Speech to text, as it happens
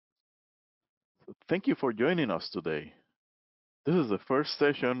Thank you for joining us today. This is the first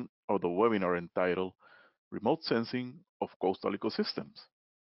session of the webinar entitled Remote Sensing of Coastal Ecosystems.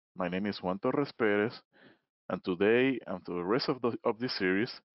 My name is Juan Torres Perez, and today and through the rest of this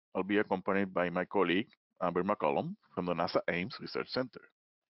series, I'll be accompanied by my colleague, Amber McCollum from the NASA Ames Research Center.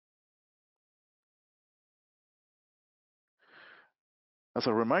 As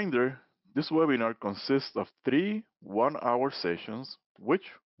a reminder, this webinar consists of 3 one-hour sessions, which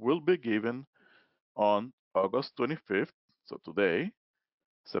will be given on August 25th, so today,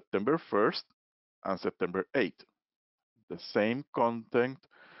 September 1st, and September 8th. The same content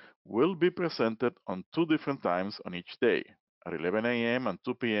will be presented on 2 different times on each day, at 11 a.m. and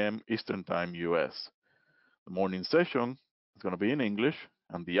 2 p.m. Eastern Time, US. The morning session is going to be in English,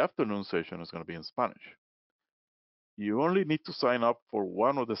 and the afternoon session is going to be in Spanish. You only need to sign up for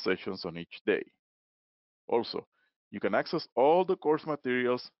one of the sessions on each day. Also, you can access all the course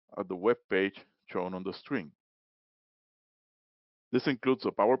materials at the web page shown on the screen. This includes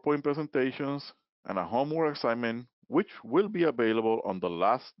the PowerPoint presentations and a homework assignment, which will be available on the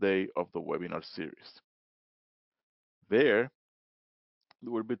last day of the webinar series. There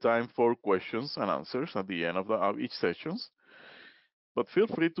will be time for questions and answers at the end of each session, but feel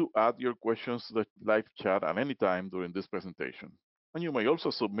free to add your questions to the live chat at any time during this presentation. And you may also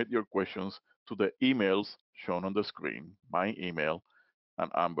submit your questions to the emails shown on the screen, my email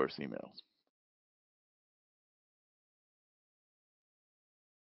and Amber's emails.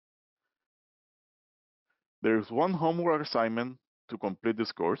 There is one homework assignment to complete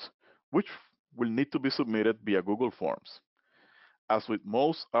this course, which will need to be submitted via Google Forms. As with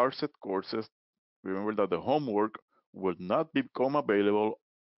most ARSET courses, remember that the homework will not become available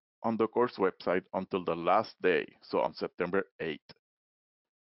on the course website until the last day, so on September 8th.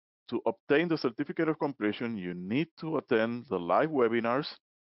 To obtain the certificate of completion, you need to attend the live webinars,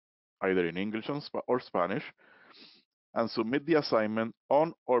 either in English or Spanish, and submit the assignment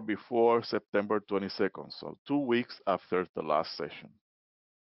on or before September 22nd, so 2 weeks after the last session.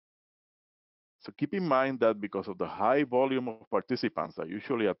 So keep in mind that because of the high volume of participants that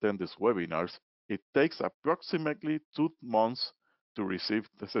usually attend these webinars, it takes approximately 2 months to receive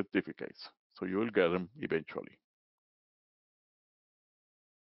the certificates, so you will get them eventually.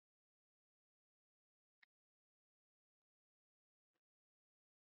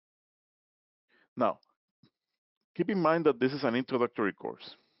 Now, keep in mind that this is an introductory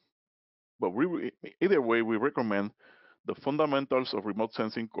course, but either way, we recommend the Fundamentals of Remote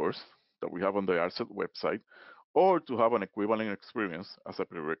Sensing course that we have on the ARSET website, or to have an equivalent experience as a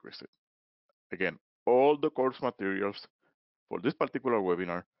prerequisite. Again, all the course materials for this particular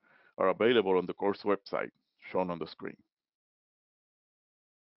webinar are available on the course website shown on the screen.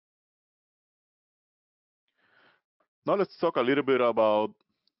 Now let's talk a little bit about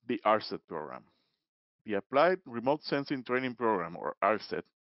the ARSET program. The Applied Remote Sensing Training Program, or ARSET,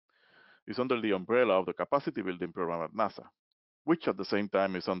 is under the umbrella of the Capacity Building Program at NASA, which at the same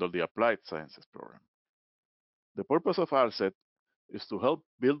time is under the Applied Sciences program. The purpose of ARSET is to help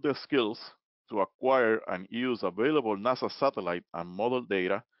build the skills to acquire and use available NASA satellite and model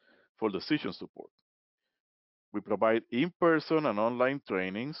data for decision support. We provide in-person and online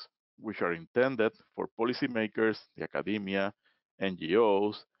trainings, which are intended for policymakers, the academia,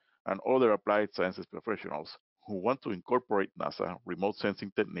 NGOs, and other applied sciences professionals who want to incorporate NASA remote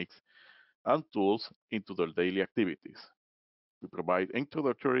sensing techniques and tools into their daily activities. We provide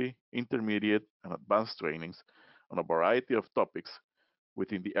introductory, intermediate, and advanced trainings on a variety of topics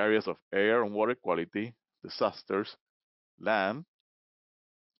within the areas of air and water quality, disasters, land,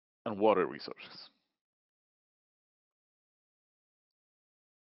 and water resources.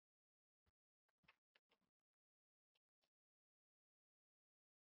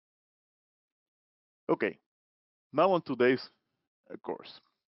 Okay, now on today's course.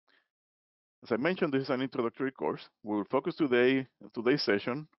 As I mentioned, this is an introductory course. We will focus today's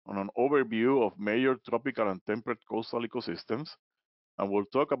session on an overview of major tropical and temperate coastal ecosystems, and we'll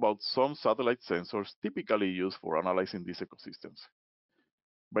talk about some satellite sensors typically used for analyzing these ecosystems.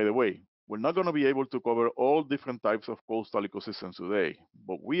 By the way, we're not going to be able to cover all different types of coastal ecosystems today,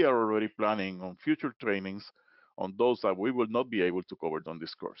 but we are already planning on future trainings on those that we will not be able to cover on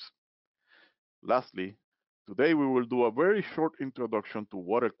this course. Lastly, today we will do a very short introduction to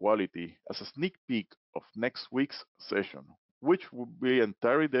water quality as a sneak peek of next week's session, which will be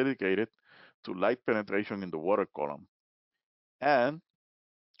entirely dedicated to light penetration in the water column and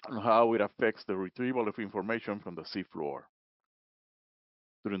on how it affects the retrieval of information from the seafloor.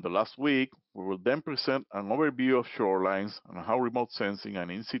 During the last week, we will then present an overview of shorelines and how remote sensing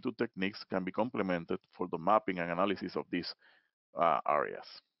and in situ techniques can be complemented for the mapping and analysis of these areas.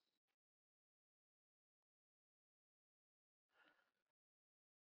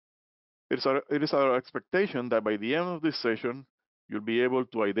 It is our expectation that by the end of this session, you'll be able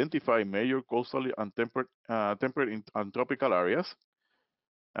to identify major coastal and temperate and tropical areas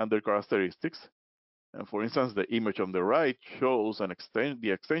and their characteristics. And for instance, the image on the right shows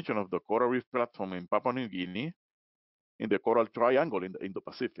the extension of the coral reef platform in Papua New Guinea in the Coral Triangle in the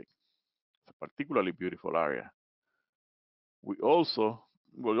Indo-Pacific. It's a particularly beautiful area. We're also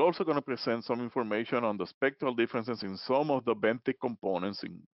going to present some information on the spectral differences in some of the benthic components,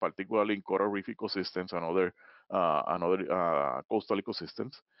 particularly in coral reef ecosystems and other coastal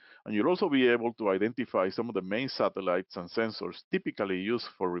ecosystems. And you'll also be able to identify some of the main satellites and sensors typically used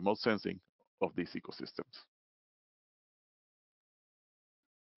for remote sensing of these ecosystems.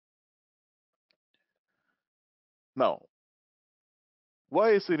 Now,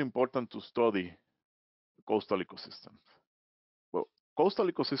 why is it important to study coastal ecosystems? Well,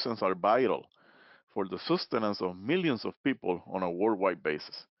 coastal ecosystems are vital for the sustenance of millions of people on a worldwide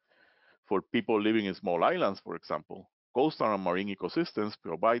basis. For people living in small islands, for example, coastal and marine ecosystems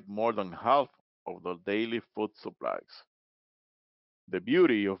provide more than half of the daily food supplies. The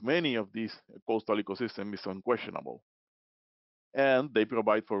beauty of many of these coastal ecosystems is unquestionable, and they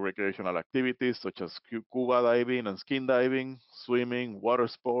provide for recreational activities such as scuba diving and skin diving, swimming, water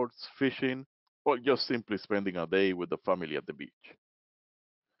sports, fishing, or just simply spending a day with the family at the beach.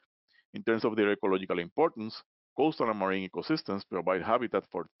 In terms of their ecological importance, coastal and marine ecosystems provide habitat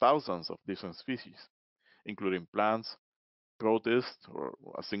for thousands of different species, including plants, protists, or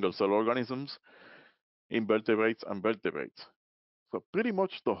single-cell organisms, invertebrates, and vertebrates. So pretty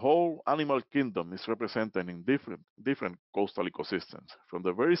much the whole animal kingdom is represented in different coastal ecosystems, from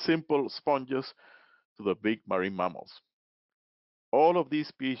the very simple sponges to the big marine mammals. All of these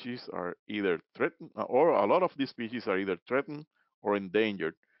species are either threatened, or a lot of these species are either threatened or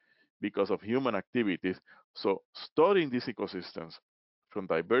endangered because of human activities. So studying these ecosystems from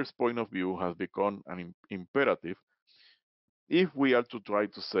diverse point of view has become an imperative if we are to try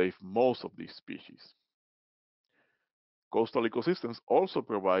to save most of these species. Coastal ecosystems also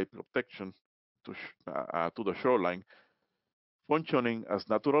provide protection to the shoreline, functioning as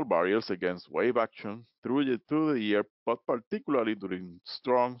natural barriers against wave action through the year, but particularly during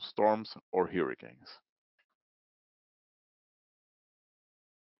strong storms or hurricanes.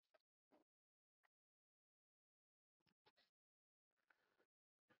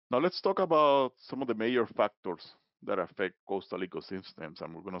 Now let's talk about some of the major factors that affect coastal ecosystems,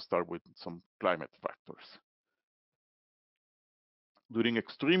 and we're going to start with some climate factors. During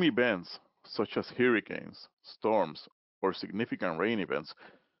extreme events such as hurricanes, storms, or significant rain events,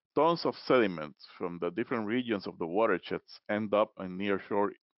 tons of sediment from the different regions of the watersheds end up in nearshore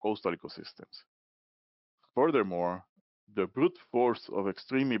coastal ecosystems. Furthermore, the brute force of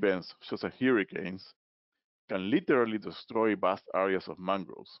extreme events such as hurricanes can literally destroy vast areas of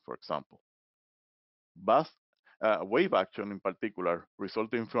mangroves, for example. Vast wave action, in particular,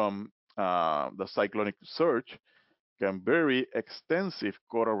 resulting from the cyclonic surge, can bury extensive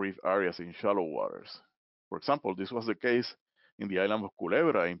coral reef areas in shallow waters. For example, this was the case in the island of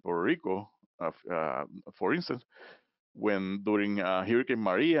Culebra in Puerto Rico, for instance, when during Hurricane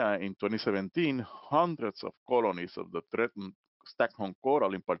Maria in 2017, hundreds of colonies of the threatened staghorn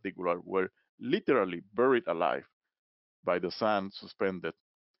coral in particular were literally buried alive by the sand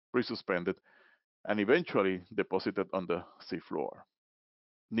pre-suspended, and eventually deposited on the seafloor.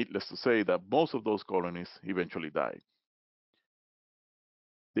 Needless to say that most of those colonies eventually died.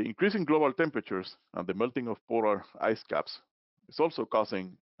 The increasing global temperatures and the melting of polar ice caps is also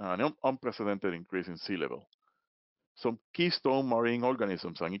causing an unprecedented increase in sea level. Some keystone marine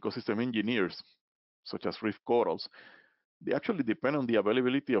organisms and ecosystem engineers, such as reef corals, they actually depend on the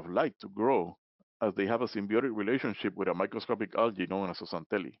availability of light to grow, as they have a symbiotic relationship with a microscopic algae known as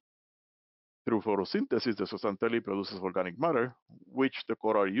zooxanthellae. Through photosynthesis, the zooxanthellae produces organic matter, which the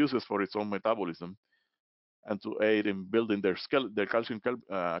coral uses for its own metabolism and to aid in building their calcium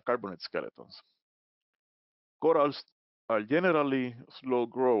carbonate skeletons. Corals are generally slow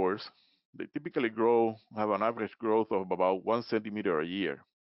growers. They typically have an average growth of about 1 centimeter a year.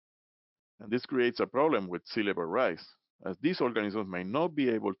 And this creates a problem with sea level rise, as these organisms may not be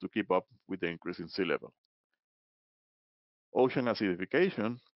able to keep up with the increase in sea level. Ocean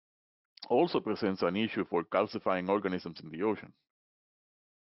acidification also presents an issue for calcifying organisms in the ocean.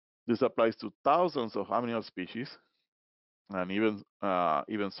 This applies to thousands of ammonite species and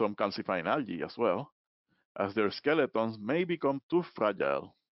even some calcifying algae as well, as their skeletons may become too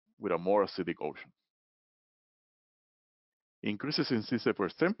fragile with a more acidic ocean. Increases in sea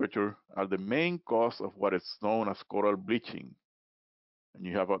surface temperature are the main cause of what is known as coral bleaching. And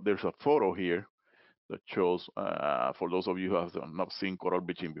there's a photo here that shows, for those of you who have not seen coral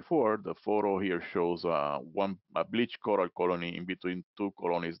bleaching before, the photo here shows a bleached coral colony in between two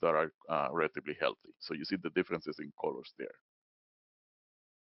colonies that are relatively healthy. So you see the differences in colors there.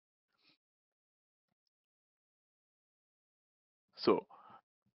 So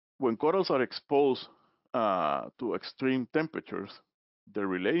when corals are exposed to extreme temperatures, the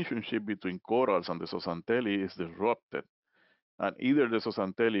relationship between corals and the zooxanthellae is disrupted, and either the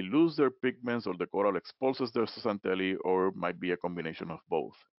zooxanthellae lose their pigments or the coral expulses their zooxanthellae, or might be a combination of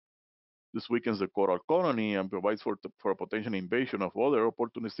both. This weakens the coral colony and provides for a potential invasion of other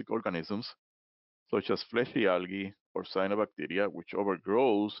opportunistic organisms, such as fleshy algae or cyanobacteria, which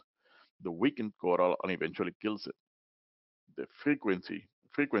overgrows the weakened coral and eventually kills it. The frequency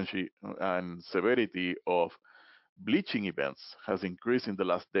and severity of bleaching events has increased in the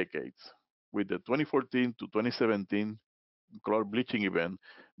last decades, with the 2014 to 2017 coral bleaching event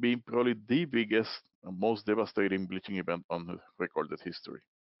being probably the biggest and most devastating bleaching event on the recorded history.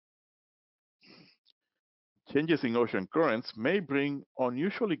 Changes in ocean currents may bring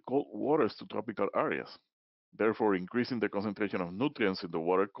unusually cold waters to tropical areas. Therefore, increasing the concentration of nutrients in the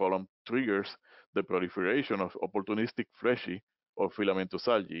water column triggers the proliferation of opportunistic fleshy or filamentous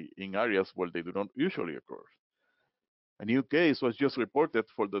algae in areas where they do not usually occur. A new case was just reported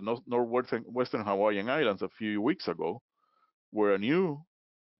for the northwestern Hawaiian Islands a few weeks ago, where a new,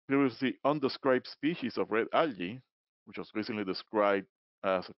 previously undescribed species of red algae, which was recently described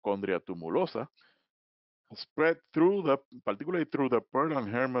as Chondria tumulosa, spread particularly through the Pearl and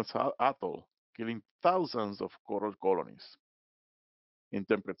Hermes Atoll, killing thousands of coral colonies. In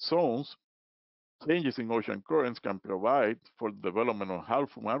temperate zones, changes in ocean currents can provide for the development of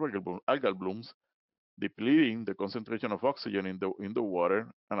harmful algal blooms, depleting the concentration of oxygen in the water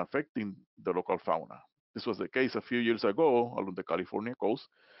and affecting the local fauna. This was the case a few years ago along the California coast,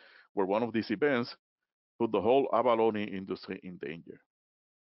 where one of these events put the whole abalone industry in danger.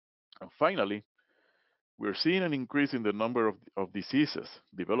 And finally, we're seeing an increase in the number of diseases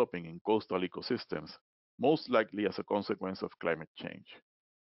developing in coastal ecosystems, most likely as a consequence of climate change.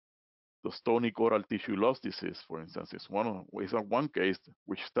 The stony coral tissue loss disease, for instance, is one case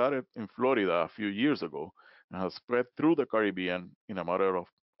which started in Florida a few years ago and has spread through the Caribbean in a matter of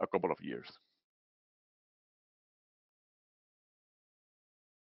a couple of years.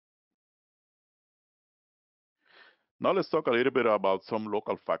 Now let's talk a little bit about some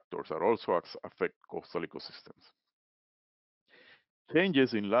local factors that also affect coastal ecosystems.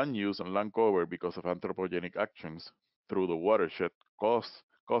 Changes in land use and land cover because of anthropogenic actions through the watershed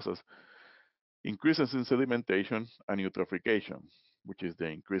causes increases in sedimentation and eutrophication, which is the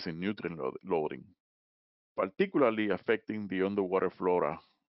increase in nutrient loading, particularly affecting the underwater flora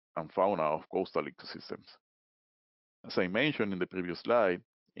and fauna of coastal ecosystems. As I mentioned in the previous slide,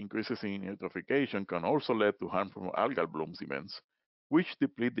 increases in eutrophication can also lead to harmful algal blooms events, which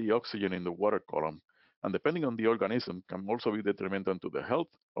deplete the oxygen in the water column, and depending on the organism, can also be detrimental to the health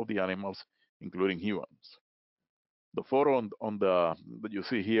of the animals, including humans. The photo that you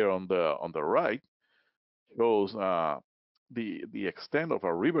see here on the right shows the extent of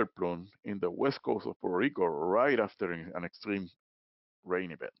a river plume in the west coast of Puerto Rico right after an extreme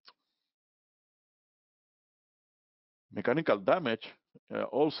rain event. Mechanical damage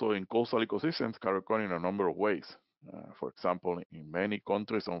also in coastal ecosystems can occur in a number of ways. For example, in many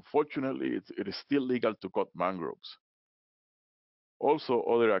countries, unfortunately, it is still legal to cut mangroves. Also,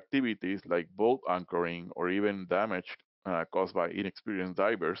 other activities like boat anchoring or even damage caused by inexperienced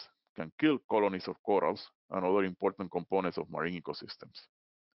divers can kill colonies of corals and other important components of marine ecosystems.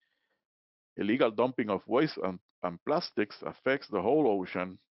 Illegal dumping of waste and plastics affects the whole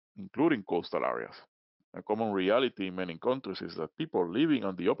ocean, including coastal areas. A common reality in many countries is that people living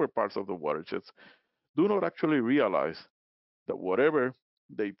on the upper parts of the watersheds do not actually realize that whatever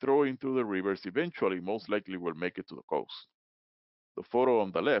they throw into the rivers eventually most likely will make it to the coast. The photo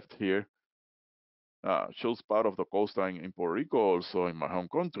on the left here shows part of the coastline in Puerto Rico, also in my home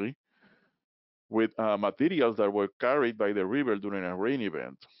country, with materials that were carried by the river during a rain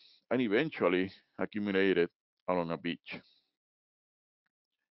event and eventually accumulated along a beach.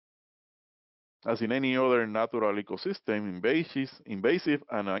 As in any other natural ecosystem, invasive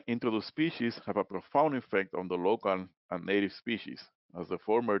and introduced species have a profound effect on the local and native species, as the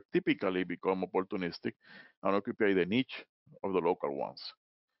former typically become opportunistic and occupy the niche of the local ones.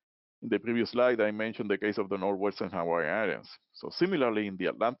 In the previous slide, I mentioned the case of the northwestern Hawaiian Islands. So similarly, in the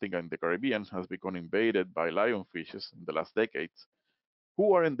Atlantic and the Caribbean has become invaded by lionfishes in the last decades,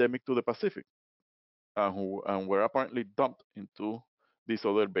 who are endemic to the Pacific, and were apparently dumped into these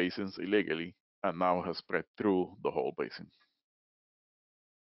other basins illegally, and now has spread through the whole basin.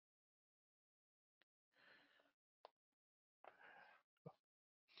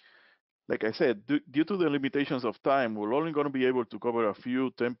 Like I said, due to the limitations of time, we're only going to be able to cover a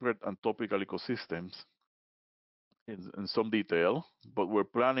few temperate and tropical ecosystems in some detail, but we're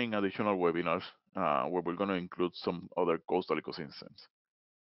planning additional webinars where we're going to include some other coastal ecosystems.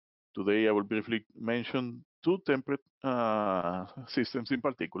 Today, I will briefly mention two temperate systems in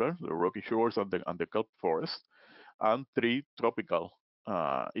particular, the rocky shores and the kelp forest, and three tropical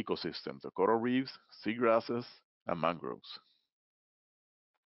ecosystems, the coral reefs, seagrasses, and mangroves.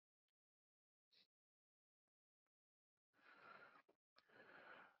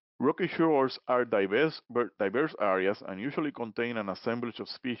 Rocky shores are diverse areas and usually contain an assemblage of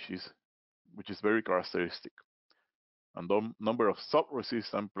species, which is very characteristic. A number of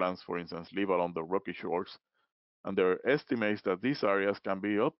salt-resistant plants, for instance, live along the rocky shores, and there are estimates that these areas can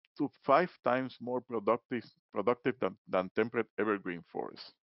be up to 5 times more productive than temperate evergreen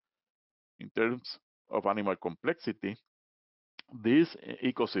forests. In terms of animal complexity, these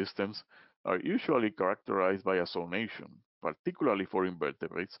ecosystems are usually characterized by a zonation, particularly for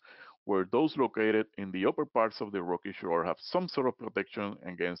invertebrates, where those located in the upper parts of the rocky shore have some sort of protection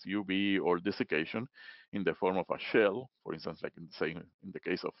against UV or desiccation in the form of a shell, for instance, like in the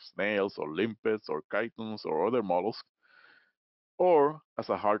case of snails or limpets or chitons or other mollusks, or as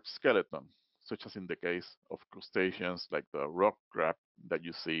a hard skeleton, such as in the case of crustaceans like the rock crab that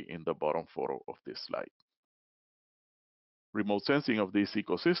you see in the bottom photo of this slide. Remote sensing of these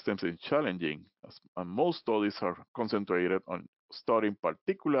ecosystems is challenging, and most studies are concentrated on studying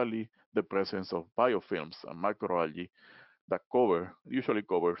particularly the presence of biofilms and microalgae that usually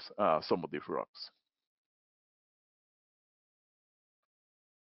covers some of these rocks.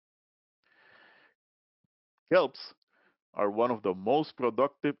 Kelps are one of the most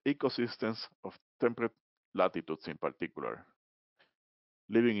productive ecosystems of temperate latitudes in particular.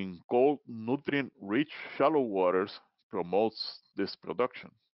 Living in cold, nutrient-rich shallow waters promotes this production.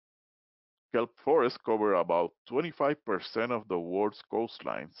 Kelp forests cover about 25% of the world's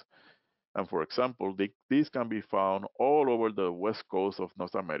coastlines, and for example, these can be found all over the west coast of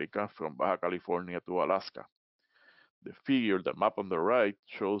North America from Baja California to Alaska. The map on the right,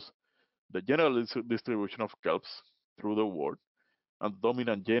 shows the general distribution of kelps through the world and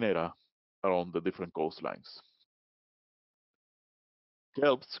dominant genera along the different coastlines.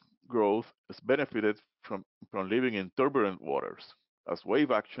 Kelp's growth is benefited from living in turbulent waters, as wave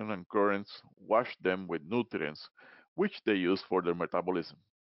action and currents wash them with nutrients, which they use for their metabolism.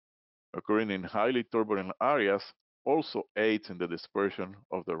 Occurring in highly turbulent areas also aids in the dispersion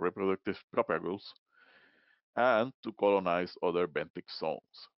of the reproductive propagules and to colonize other benthic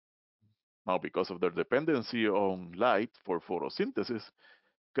zones. Now, because of their dependency on light for photosynthesis,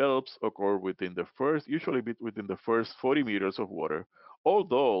 kelps occur usually within the first 40 meters of water,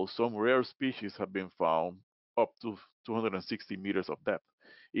 although some rare species have been found up to 260 meters of depth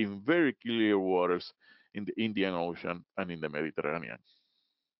in very clear waters in the Indian Ocean and in the Mediterranean.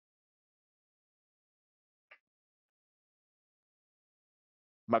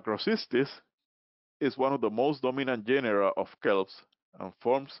 Macrocystis is one of the most dominant genera of kelps and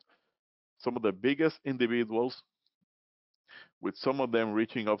forms some of the biggest individuals, with some of them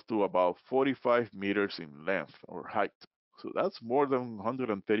reaching up to about 45 meters in length or height. So that's more than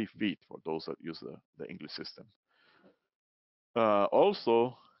 130 feet for those that use the English system.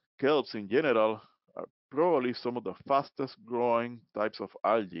 Also, kelps in general are probably some of the fastest growing types of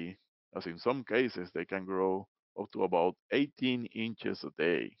algae, as in some cases they can grow up to about 18 inches a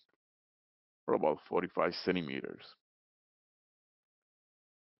day, or about 45 centimeters.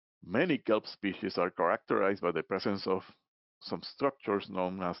 Many kelp species are characterized by the presence of some structures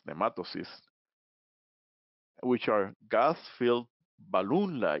known as nematocysts, which are gas-filled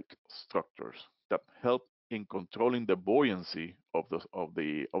balloon-like structures that help in controlling the buoyancy of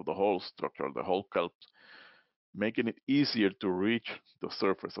the whole structure, the whole kelp, making it easier to reach the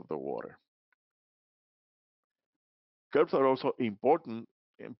surface of the water. Kelps are also important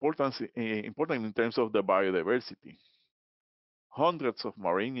in terms of the biodiversity. Hundreds of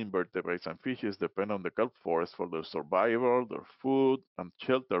marine invertebrates and fishes depend on the kelp forest for their survival, their food, and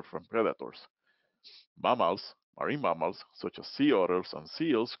shelter from predators. Marine mammals, such as sea otters and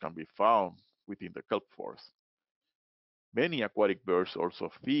seals, can be found within the kelp forest. Many aquatic birds also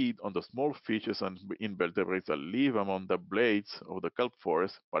feed on the small fishes and invertebrates that live among the blades of the kelp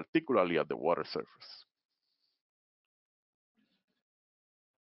forest, particularly at the water surface.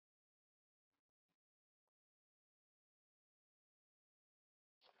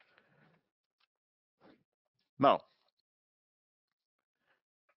 Now,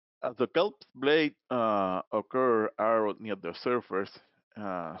 as the kelp blade are near the surface,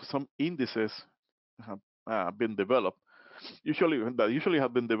 some indices have been developed usually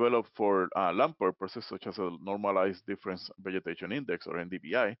have been developed for land purposes, such as a normalized difference vegetation index or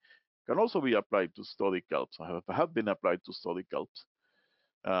NDVI, can also be applied to study kelps. Have been applied to study kelps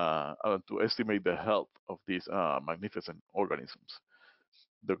to estimate the health of these magnificent organisms.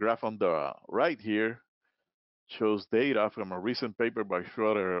 The graph on the right here shows data from a recent paper by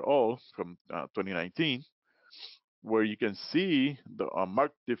Schroeder et al. From 2019, where you can see the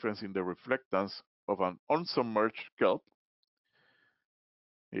marked difference in the reflectance of an unsubmerged kelp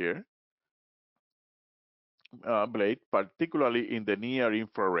here blade, particularly in the near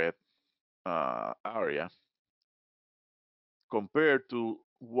infrared area, compared to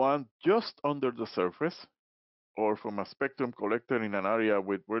one just under the surface or from a spectrum collected in an area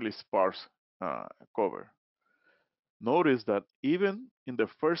with really sparse cover. Notice that even in the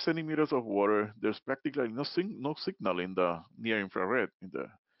first centimeters of water, there's practically no signal in the near infrared,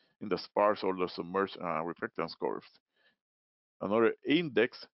 in the sparse or the submerged reflectance curves. Another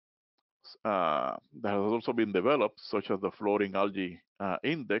index that has also been developed, such as the floating algae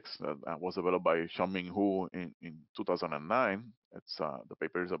index that was developed by Xiaoming Hu in 2009. It's the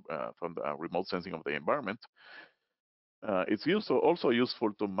paper is from the remote sensing of the environment. It's also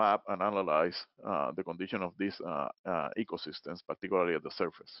useful to map and analyze the condition of these ecosystems, particularly at the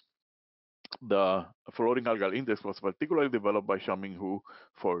surface. The floating algal index was particularly developed by Xiaoming Hu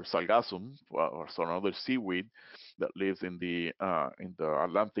for Sargassum, or some other seaweed that lives in the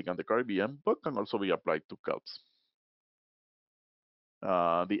Atlantic and the Caribbean, but can also be applied to kelps.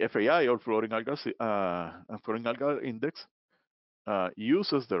 The FAI, or floating algal index,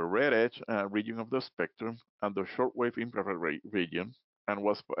 uses the red edge region of the spectrum and the shortwave infrared region, and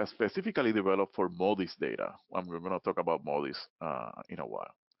was specifically developed for MODIS data. And we're going to talk about MODIS in a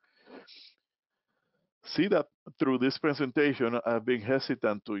while. See that through this presentation, I've been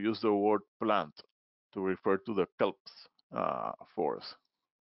hesitant to use the word plant to refer to the kelps forest.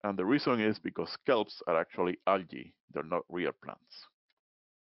 And the reason is because kelps are actually algae. They're not real plants.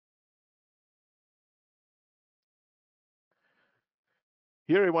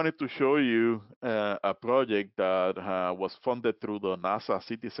 Here I wanted to show you a project that was funded through the NASA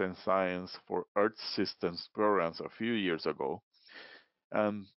Citizen Science for Earth Systems programs a few years ago.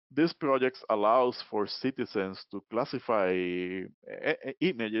 And this project allows for citizens to classify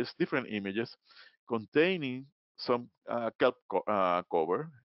images, different images, containing some kelp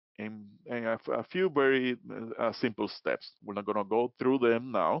cover in a few very simple steps. We're not going to go through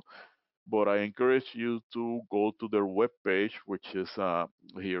them now, but I encourage you to go to their webpage, which is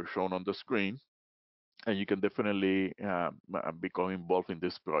here shown on the screen, and you can definitely become involved in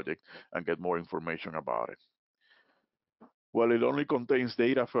this project and get more information about it. While it only contains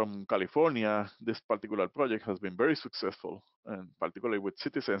data from California, this particular project has been very successful, and particularly with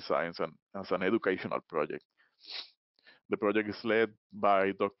citizen science and as an educational project. The project is led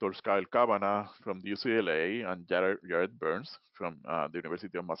by Dr. Kyle Kavanagh from the UCLA and Jared Burns from the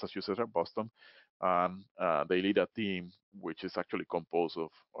University of Massachusetts at Boston. And they lead a team which is actually composed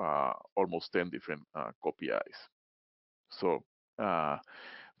of almost 10 different co-PIs. So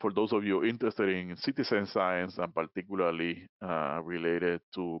for those of you interested in citizen science and particularly related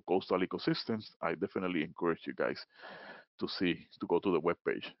to coastal ecosystems, I definitely encourage you guys to go to the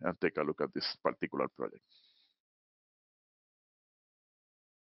webpage and take a look at this particular project.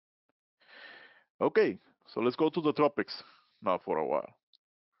 Okay, so let's go to the tropics now for a while.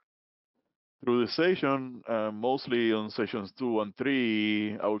 Through the session, mostly on sessions 2 and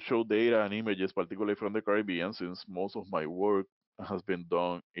 3, I will show data and images, particularly from the Caribbean, since most of my work has been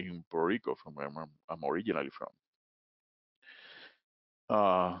done in Puerto Rico, from where I'm originally from.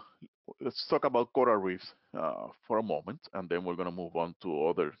 Let's talk about coral reefs for a moment, and then we're going to move on to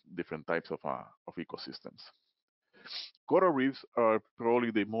other different types of ecosystems. Coral reefs are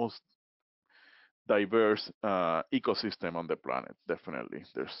probably the most diverse ecosystem on the planet, definitely.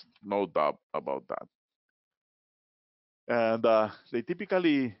 There's no doubt about that. And they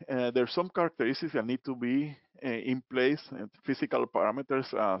typically, there's some characteristics that need to be in place, physical parameters.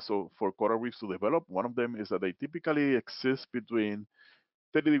 So for coral reefs to develop, one of them is that they typically exist between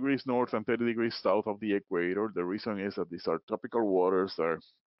 30 degrees north and 30 degrees south of the equator. The reason is that these are tropical waters that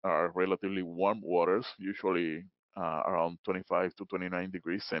are relatively warm waters, usually around 25 to 29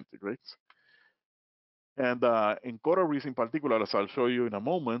 degrees centigrade. And in coral reefs in particular, as I'll show you in a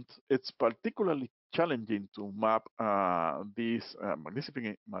moment, it's particularly challenging to map these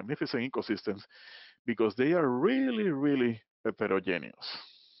magnificent ecosystems because they are really, really heterogeneous.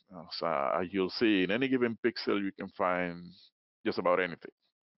 So you'll see in any given pixel, you can find just about anything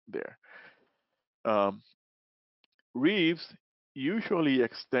there. Reefs usually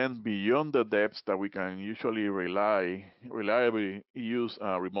extend beyond the depths that we can usually reliably use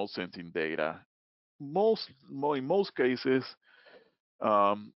remote sensing data. In most cases,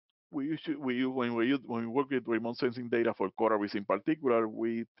 um, when we work with remote sensing data for coral reefs in particular,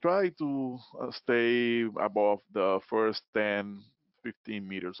 we try to stay above the first 10, 15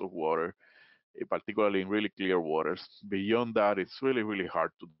 meters of water, particularly in really clear waters. Beyond that, it's really, really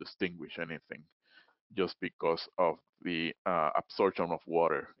hard to distinguish anything just because of the absorption of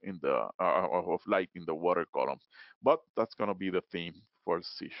water in the of light in the water column. But that's going to be the theme for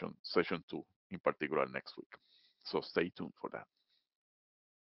session 2 in particular next week. So stay tuned for that.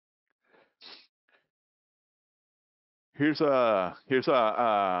 Here's a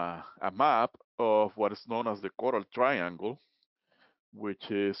map of what is known as the coral triangle, which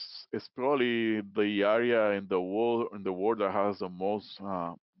is probably the area in the world that has the most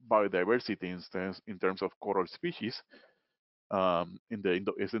biodiversity in terms of coral species. Is in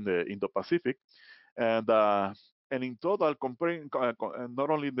the Indo-Pacific, and uh, and in total, comparing not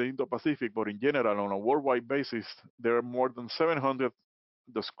only the Indo-Pacific but in general on a worldwide basis, there are more than 700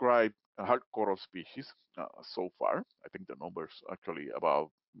 described hard coral species so far. I think the numbers actually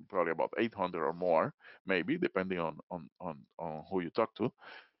probably about 800 or more, maybe depending on who you talk to,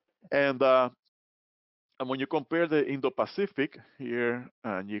 and and when you compare the Indo-Pacific here,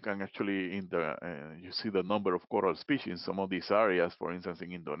 and you can actually you see the number of coral species in some of these areas, for instance,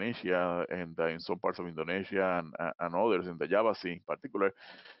 in Indonesia and in some parts of Indonesia and others in the Java Sea in particular,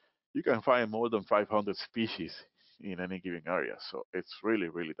 you can find more than 500 species in any given area. So it's really,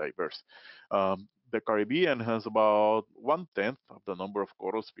 really diverse. The Caribbean has about 1/10 of the number of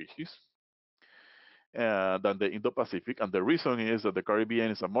coral species than the Indo-Pacific, and the reason is that the Caribbean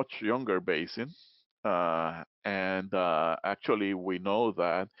is a much younger basin, and actually we know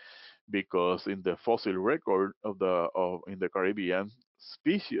that because in the fossil record in the Caribbean,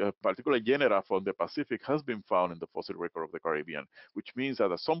 species, particular genera from the Pacific, has been found in the fossil record of the Caribbean, which means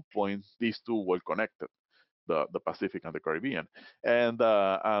that at some point these two were connected. The Pacific and the Caribbean, and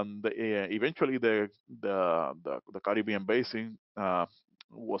eventually the Caribbean basin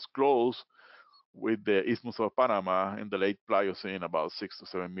was closed with the Isthmus of Panama in the late Pliocene about 6 to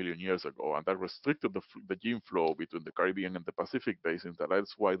 7 million years ago, and that restricted the gene flow between the Caribbean and the Pacific basins.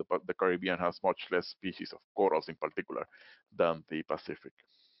 That's why the Caribbean has much less species of corals in particular than the Pacific.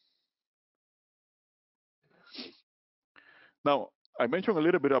 Now, I mentioned a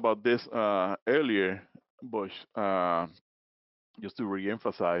little bit about this earlier, but just to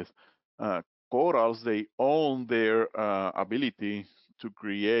reemphasize, uh, corals, they own their ability to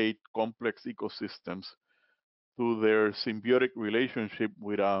create complex ecosystems through their symbiotic relationship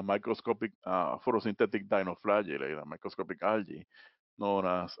with a microscopic photosynthetic dinoflagellate, a microscopic algae known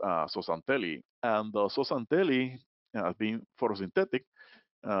as zooxanthellae. And the zooxanthellae, being photosynthetic,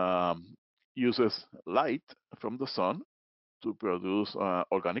 um, uses light from the sun to produce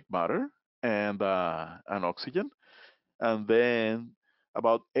organic matter and oxygen. And then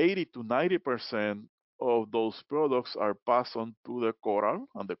about 80 to 90% of those products are passed on to the coral,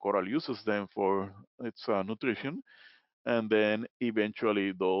 and the coral uses them for its nutrition. And then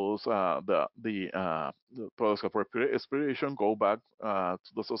eventually those the products of respiration go back to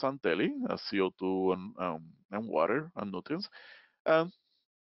the zooxanthellae, CO2 and water and nutrients, and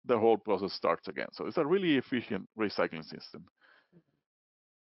the whole process starts again. So it's a really efficient recycling system.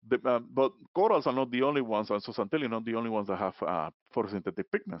 But corals are not the only ones, and zooxanthellae are not the only ones that have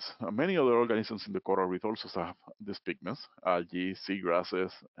photosynthetic pigments. Many other organisms in the coral reef also have these pigments, algae,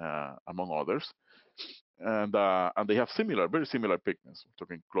 seagrasses, among others. And they have very similar pigments. We're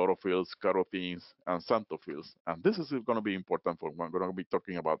talking chlorophylls, carotenes, and xanthophylls. And this is going to be important for what we're going to be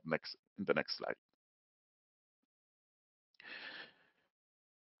talking about in the next slide.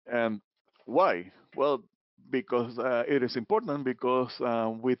 And why? Well, because it is important because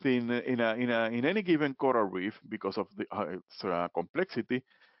in any given coral reef, because of its complexity,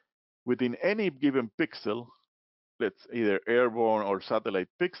 within any given pixel, let's either airborne or satellite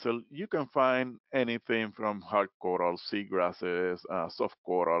pixel, you can find anything from hard corals, seagrasses, soft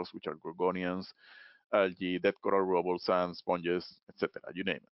corals, which are gorgonians, algae, dead coral rubble, sand, sponges, etc. You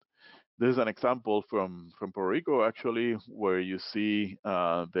name it. This is an example from Puerto Rico, actually, where you see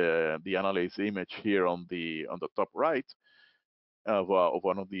the analyzed image here on the top right of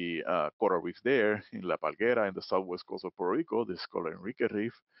one of the coral reefs there in La Palguera in the southwest coast of Puerto Rico. This is called Enrique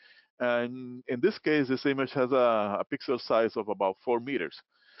Reef. And in this case, this image has a pixel size of about 4 meters.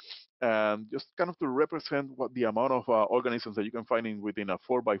 And just kind of to represent what the amount of organisms that you can find within a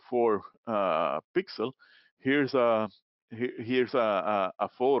 4x4 pixel, here's a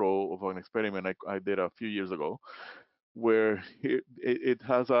photo of an experiment I did a few years ago, where it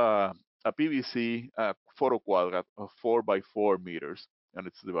has a PVC photo quadrat of 4 by 4 meters, and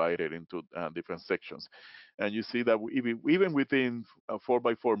it's divided into different sections. And you see that even within 4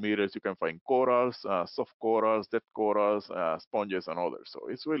 by 4 meters, you can find corals, soft corals, dead corals, sponges, and others. So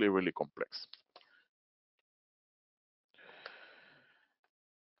it's really, really complex.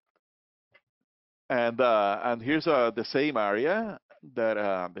 And here's the same area, that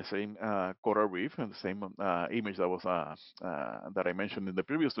the same coral reef, and the same image that was that I mentioned in the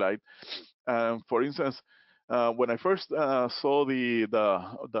previous slide. For instance, when I first saw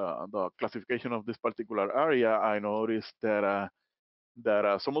the classification of this particular area, I noticed that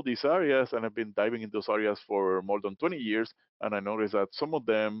some of these areas, and I've been diving in those areas for more than 20 years, and I noticed that some of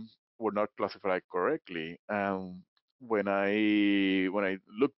them were not classified correctly. And when I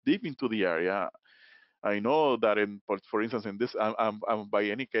looked deep into the area, I know that for instance, in this, I'm by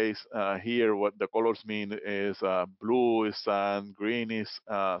any case here, what the colors mean is blue is sand, green is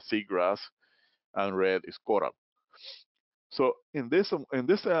seagrass, and red is coral. So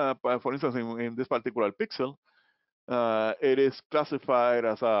for instance, in this particular pixel, it is classified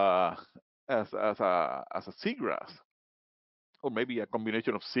as a seagrass, or maybe a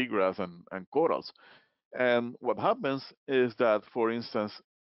combination of seagrass and corals. And what happens is that, for instance,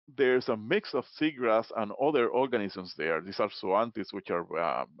 there's a mix of seagrass and other organisms there. These are zoanthids, which are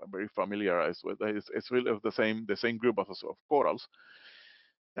very familiarized with. It's really of the same group of corals.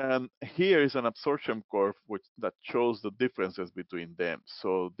 And here is an absorption curve that shows the differences between them.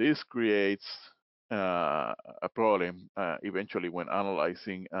 So this creates a problem eventually when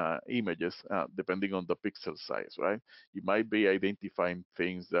analyzing images, depending on the pixel size, right? You might be identifying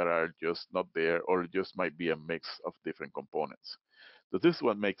things that are just not there, or just might be a mix of different components. So this is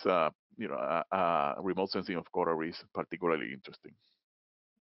what makes remote sensing of coral reefs particularly interesting,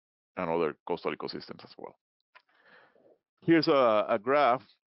 and other coastal ecosystems as well. Here's a graph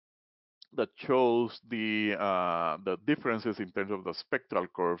that shows the differences in terms of the spectral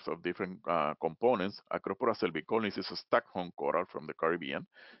curves of different components. Acropora selvicornis is a staghorn coral from the Caribbean.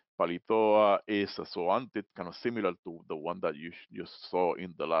 Palitoa is a zoanthid, kind of similar to the one that you saw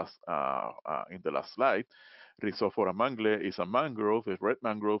in the last slide. Rhizophora mangle is a mangrove, a red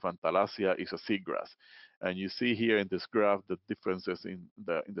mangrove, and Thalassia is a seagrass. And you see here in this graph the differences in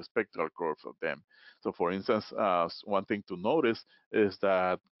the spectral curves of them. So, for instance, one thing to notice is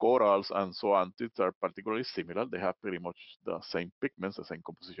that corals and zoanthids are particularly similar. They have pretty much the same pigments, the same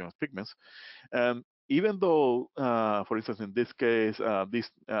composition of pigments. And even though, for instance, in this case,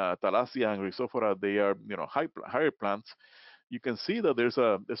 these Thalassia and Rhizophora, they are higher plants, you can see that there's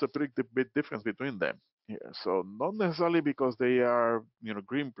a pretty big difference between them here. So not necessarily because they are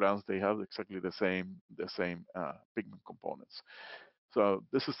green plants, they have exactly the same pigment components. So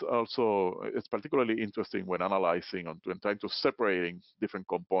this is also, it's particularly interesting when analyzing and trying to separating different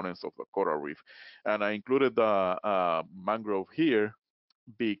components of the coral reef. And I included the mangrove here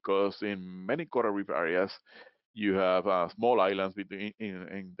because in many coral reef areas, you have small islands between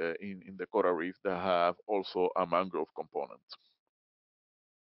in the coral reef that have also a mangrove component.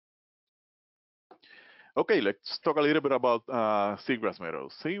 Okay, let's talk a little bit about seagrass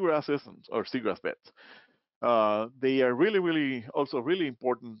meadows. Seagrasses, or seagrass beds. They are also really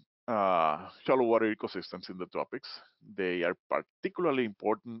important shallow water ecosystems in the tropics. They are particularly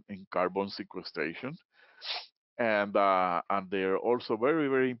important in carbon sequestration, and they're also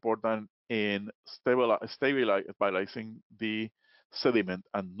very important in stabilizing the sediment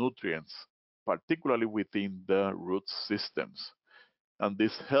and nutrients, particularly within the root systems. And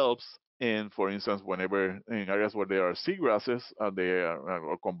this helps in, for instance, whenever in areas where there are seagrasses,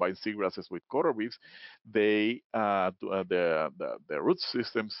 or combined seagrasses with coral reefs, the root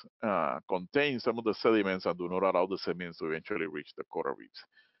systems contain some of the sediments and do not allow the sediments to eventually reach the coral reefs.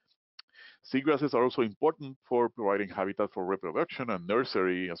 Seagrasses are also important for providing habitat for reproduction and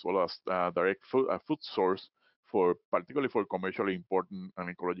nursery, as well as direct food source particularly for commercially important and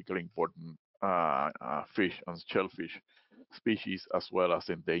ecologically important fish and shellfish species, as well as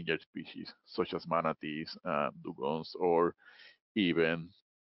endangered species such as manatees, dugongs, or even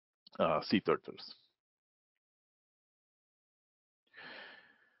sea turtles.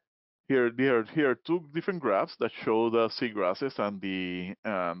 Here are two different graphs that show the seagrasses, and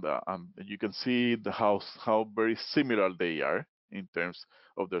you can see how very similar they are in terms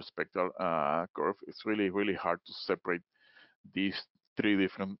of their spectral curve. It's really hard to separate these three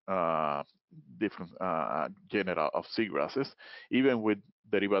different genera of seagrasses. Even with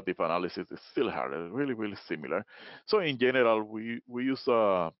derivative analysis, it's still hard. It's really similar. So in general, we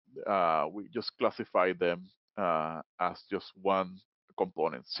just classify them as just one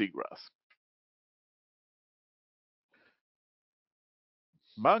component, seagrass.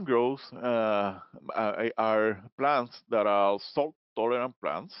 Mangroves are plants that are salt-tolerant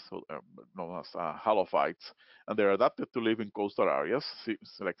plants, so known as halophytes, and they're adapted to live in coastal areas.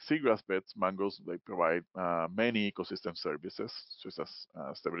 Like seagrass beds, mangroves, they provide many ecosystem services, such as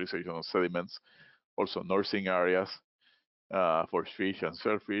stabilization of sediments, also nursing areas for fish and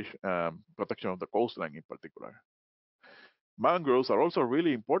shellfish, protection of the coastline in particular. Mangroves are also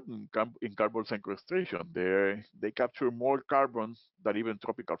really important in carbon sequestration. They capture more carbon than even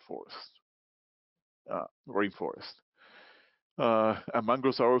tropical forests, rainforest. And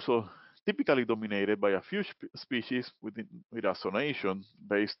mangroves are also typically dominated by a few species with a zonation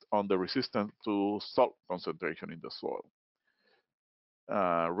based on the resistance to salt concentration in the soil.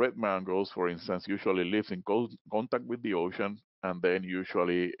 Red mangroves, for instance, usually lives in contact with the ocean, and then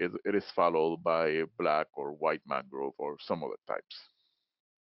usually it is followed by black or white mangrove or some other types.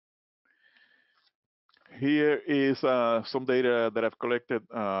 Here is some data that I've collected,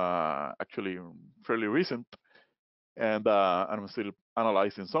 actually fairly recent, and I'm still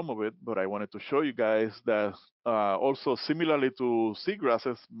analyzing some of it, but I wanted to show you guys that also similarly to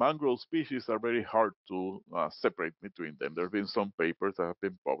seagrasses, mangrove species are very hard to separate between them. There have been some papers that have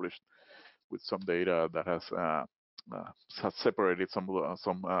been published with some data that has separated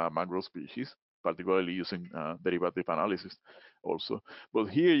some mangrove species, particularly using derivative analysis also. But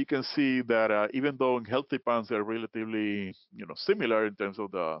here you can see that even though in healthy plants they're relatively similar in terms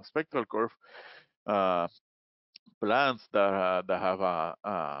of the spectral curve, uh, plants that have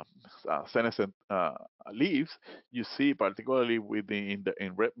senescent leaves, you see particularly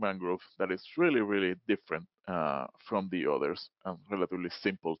in red mangrove that it's really different from the others and relatively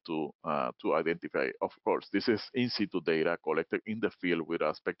simple to identify. Of course, this is in situ data collected in the field with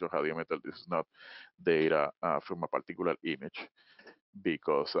a spectroradiometer. This is not data from a particular image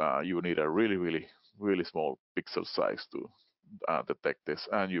because you need a really small pixel size to detect this,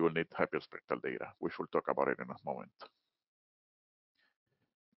 and you will need hyperspectral data, which we'll talk about it in a moment.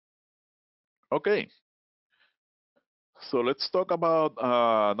 Okay, so let's talk about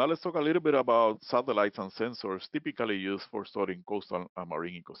now. Let's talk a little bit about satellites and sensors typically used for studying coastal and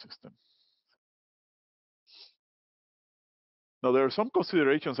marine ecosystems. Now, there are some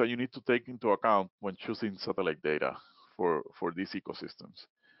considerations that you need to take into account when choosing satellite data for these ecosystems.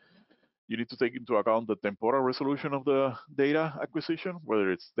 You need to take into account the temporal resolution of the data acquisition,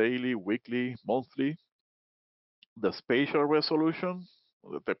 whether it's daily, weekly, monthly. The spatial resolution,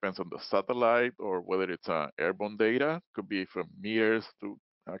 well, it depends on the satellite or whether it's airborne data, could be from meters to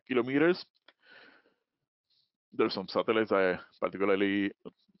kilometers. There's some satellites that particularly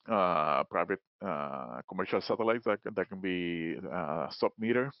private commercial satellites that can be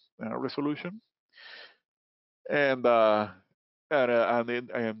sub-meter resolution. And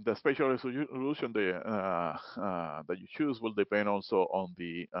and the spatial resolution that you choose will depend also on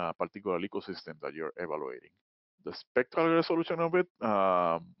the particular ecosystem that you're evaluating. The spectral resolution of it,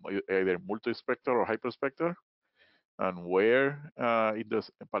 either multispectral or hyperspectral, and where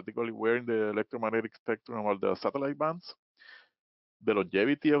particularly where in the electromagnetic spectrum of the satellite bands. The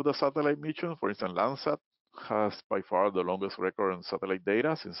longevity of the satellite mission, for instance, Landsat has by far the longest record on satellite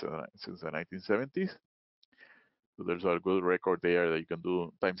data since the 1970s. So there's a good record there that you can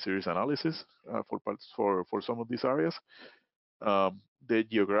do time series analysis for some of these areas. The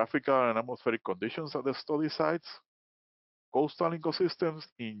geographical and atmospheric conditions at the study sites. Coastal ecosystems,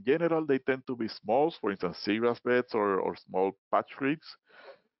 in general, they tend to be small, for instance, seagrass beds or small patch creeks.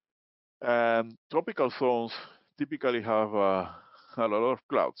 And tropical zones typically have a lot of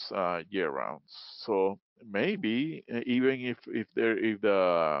clouds year-round. So maybe even if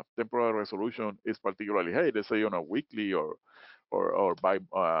the temporal resolution is particularly high, let's say on a weekly or by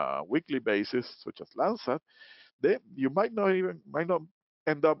weekly basis, such as Landsat, then you might not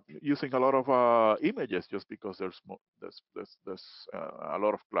end up using a lot of images just because there's a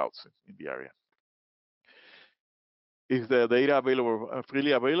lot of clouds in the area. Is the data available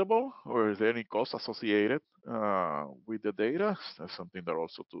freely available, or is there any cost associated with the data? That's something that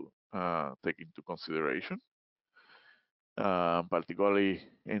also to take into consideration. Particularly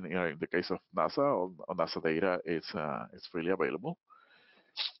in the case of NASA, or NASA data is freely available.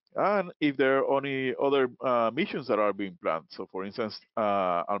 And if there are any other missions that are being planned. So for instance,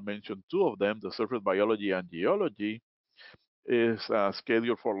 I'll mention two of them. The surface biology and geology is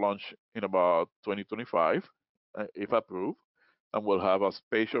scheduled for launch in about 2025, if approved, and will have a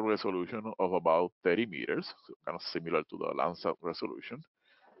spatial resolution of about 30 meters, so kind of similar to the Landsat resolution.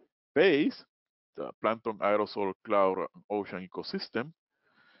 PACE, the plankton aerosol cloud ocean ecosystem,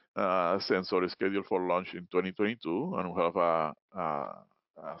 sensor is scheduled for launch in 2022 and will have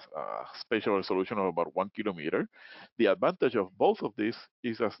spatial resolution of about 1 kilometer. The advantage of both of these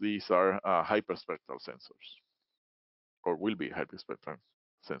is that these are hyperspectral sensors, or will be hyperspectral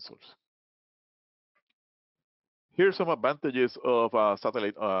sensors. Here's some advantages of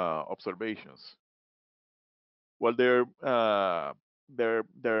satellite observations. Well, there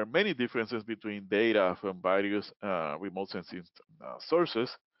are many differences between data from various remote sensing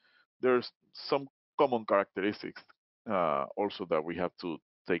sources. There's some common characteristics also that we have to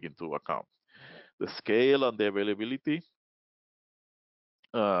take into account. The scale and the availability.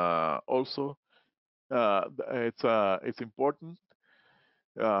 Also, it's important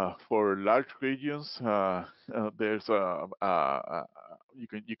for large regions. There's you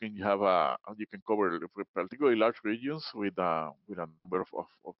can cover particularly large regions with a number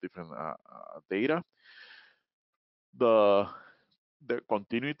of different data. The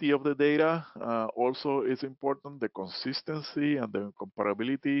continuity of the data also is important. The consistency and the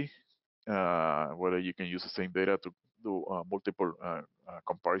comparability, whether you can use the same data to do multiple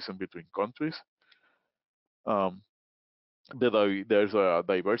comparison between countries. There's a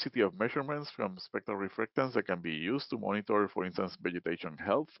diversity of measurements from spectral reflectance that can be used to monitor, for instance, vegetation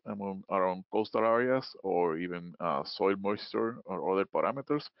health around coastal areas, or even soil moisture or other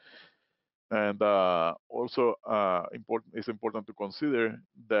parameters. And also it's important to consider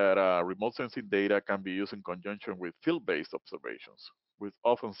that remote sensing data can be used in conjunction with field-based observations, which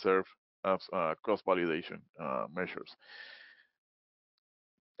often serve as cross-validation measures.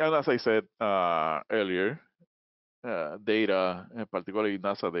 And as I said earlier, data, particularly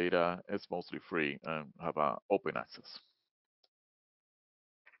NASA data, is mostly free and have open access.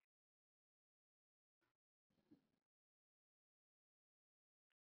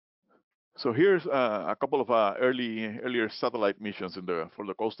 So here's a couple of earlier satellite missions for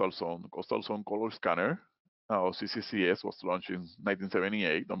the coastal zone. The Coastal Zone Color Scanner, or CCCS, was launched in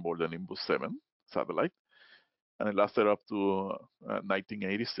 1978 on board the Nimbus 7 satellite, and it lasted up to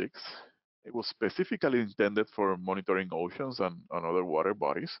 1986. It was specifically intended for monitoring oceans and other water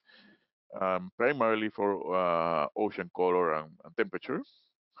bodies, primarily for ocean color and temperature.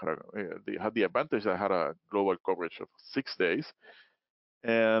 They had the advantage that had a global coverage of 6 days,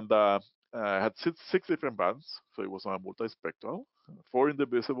 and had six different bands, so it was a multispectral, 4 in the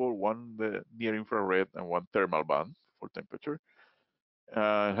visible, 1 the near infrared, and 1 thermal band for temperature.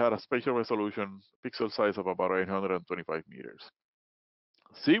 It had a spatial resolution pixel size of about 825 meters.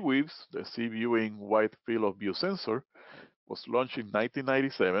 SeaWives, the Sea Viewing Wide Field of View sensor, was launched in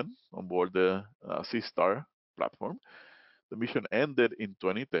 1997 on board the SeaStar platform. The mission ended in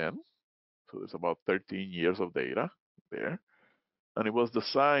 2010, so there's about 13 years of data there. And it was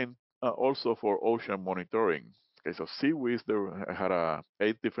designed also for ocean monitoring. In case of SeaWives, there had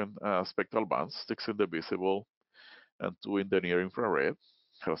 8 different spectral bands, 6 in the visible and 2 in the near infrared.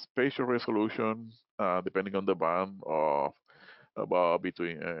 Had a spatial resolution, depending on the band, of about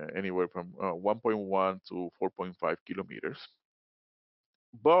between anywhere from 1.1 to 4.5 kilometers.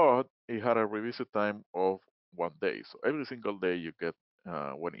 But it had a revisit time of 1 day. So every single day you get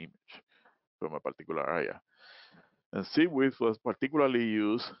 1 image from a particular area. And SeaWives was particularly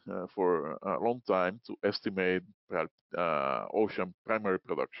used for a long time to estimate ocean primary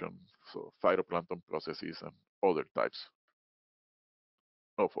production, so phytoplankton processes and other types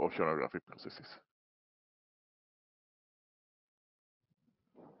of oceanographic processes.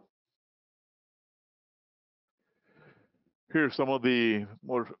 Here are some of the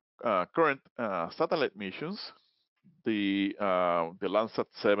more current satellite missions. The Landsat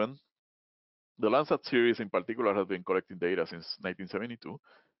 7. The Landsat series in particular has been collecting data since 1972,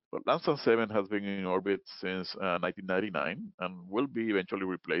 but Landsat 7 has been in orbit since 1999 and will be eventually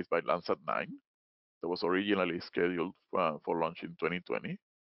replaced by Landsat 9 that was originally scheduled for launch in 2020.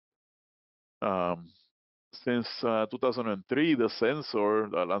 Since 2003, the sensor,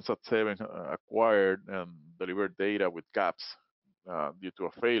 the Landsat 7, acquired and delivered data with gaps due to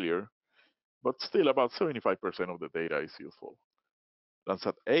a failure, but still about 75% of the data is useful.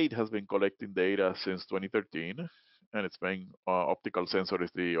 Landsat 8 has been collecting data since 2013, and its main optical sensor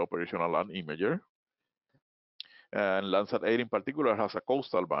is the operational land imager. And Landsat 8 in particular has a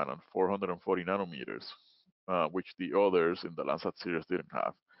coastal band on 440 nanometers, which the others in the Landsat series didn't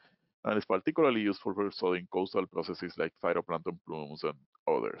have. And it's particularly useful for studying coastal processes like phytoplankton plumes and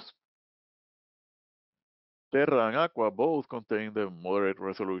others. Terra and Aqua both contain the moderate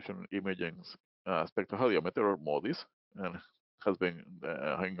resolution imaging spectrophotometer, or MODIS, and has been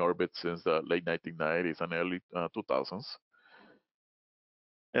in orbit since the late 1990s and early 2000s.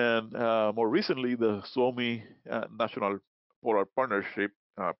 And more recently, the Suomi National Polar Partnership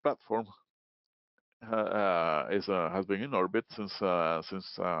platform has been in orbit since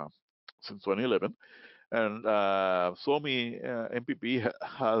 2011, and Suomi MPP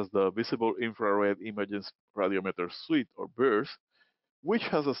has the Visible Infrared Images Radiometer Suite, or VIRS, which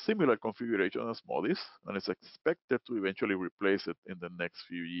has a similar configuration as MODIS and is expected to eventually replace it in the next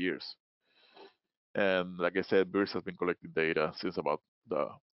few years. And like I said, VIRS has been collecting data since about the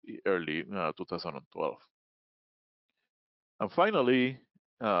early 2012. And finally,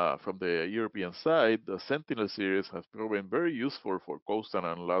 from the European side, the Sentinel series has proven very useful for coastal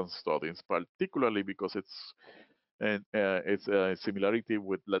and land studies, particularly because its similarity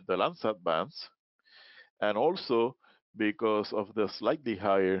with the Landsat bands, and also because of the slightly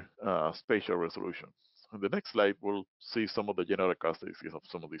higher spatial resolution. On the next slide, we'll see some of the general characteristics of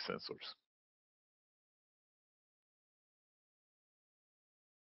some of these sensors.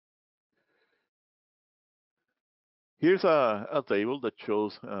 Here's a table that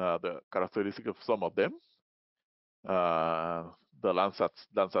shows the characteristics of some of them. The Landsat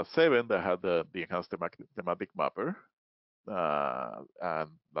 7 that had the enhanced thematic mapper, and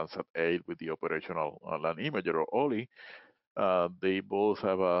Landsat 8 with the operational land imager, or OLI. They both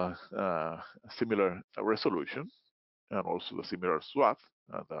have a similar resolution and also the similar SWAP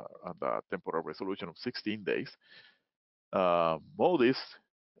and the temporal resolution of 16 days. MODIS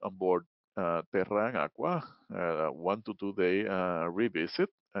on board Terra and Aqua, 1 to 2 day revisit.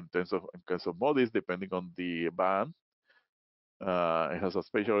 In terms of MODIS, depending on the band, it has a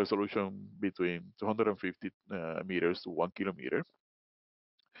spatial resolution between 250 meters to 1 kilometer.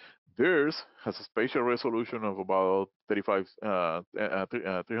 VIRS has a spatial resolution of about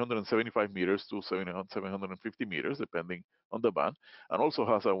 375 meters to 750 meters, depending on the band, and also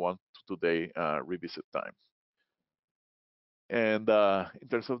has a 1 to 2 day revisit time. And in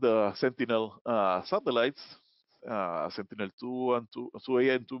terms of the Sentinel satellites, Sentinel-2 and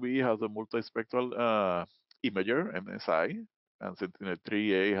 2A and 2B has a multispectral imager, MSI, and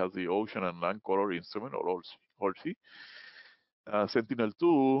Sentinel-3A has the ocean and land color instrument, or ORCI.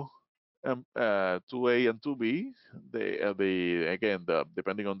 Sentinel-2, 2A and 2B,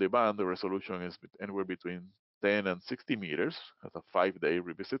 depending on the band, the resolution is anywhere between 10 and 60 meters, has a 5-day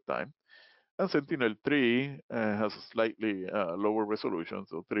revisit time. And Sentinel-3 has a slightly lower resolution,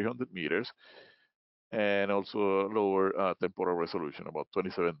 so 300 meters, and also lower temporal resolution, about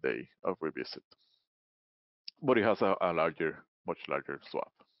 27 days of revisit. But it has a much larger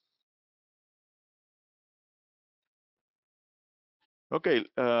SWAP. Okay,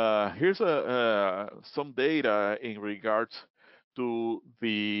 here's some data in regards to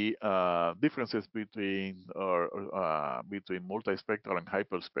the differences between multispectral and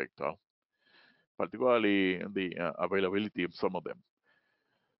hyperspectral, particularly the availability of some of them.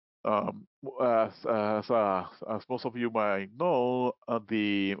 As most of you might know,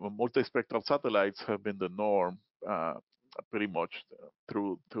 the multispectral satellites have been the norm pretty much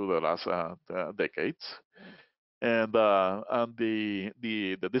through the last decades. And the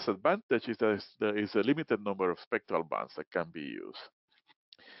disadvantage is that there is a limited number of spectral bands that can be used.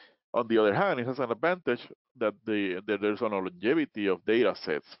 On the other hand, it has an advantage that there's a longevity of data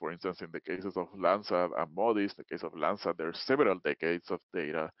sets. For instance, in the cases of Landsat and MODIS, the case of Landsat, there's several decades of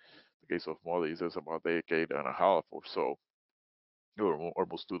data. The case of MODIS, there's about a decade and a half or so, or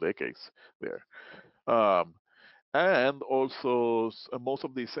almost 2 decades there. And also, most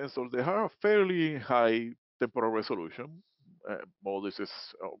of these sensors, they have a fairly high temporal resolution. MODIS is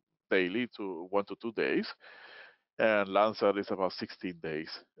daily to 1 to 2 days, and Landsat is about 16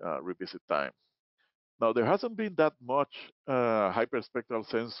 days revisit time. Now, there hasn't been that much hyperspectral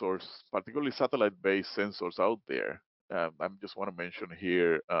sensors, particularly satellite-based sensors out there. I just want to mention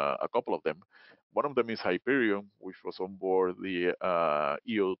here a couple of them. One of them is Hyperion, which was on board the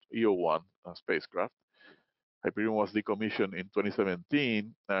EO1 spacecraft. Hyperion was decommissioned in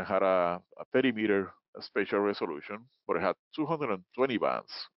 2017 and had a perimeter spatial resolution, but it had 220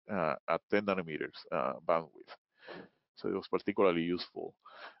 bands at 10 nanometers bandwidth. So it was particularly useful.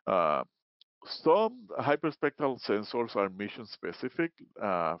 Some hyperspectral sensors are mission specific.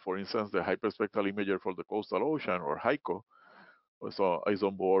 For instance, the hyperspectral imager for the coastal ocean, or HICO, is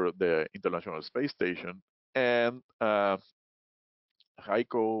on board the International Space Station. And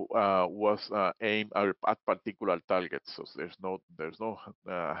HICO was aimed at particular targets. So there's no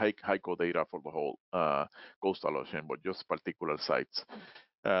HICO data for the whole coastal ocean, but just particular sites.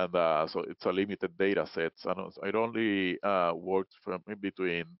 And so it's a limited data set. And it only worked from in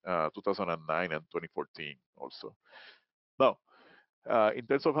between 2009 and 2014 also. Now, in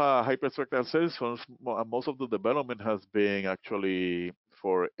terms of hyperspectral sensors, most of the development has been actually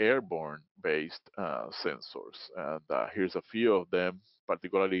for airborne based sensors. And here's a few of them,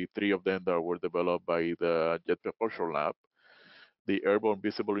 particularly 3 of them that were developed by the Jet Propulsion Lab. The Airborne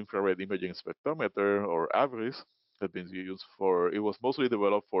Visible Infrared Imaging Spectrometer, or AVRIS, has been used for, it was mostly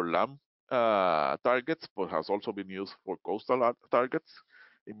developed for land targets, but has also been used for coastal targets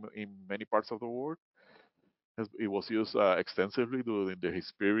in many parts of the world. It was used extensively during the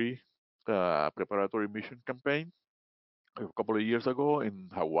Hispiri preparatory mission campaign a couple of years ago in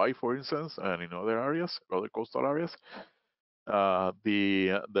Hawaii, for instance, and in other areas, other coastal areas.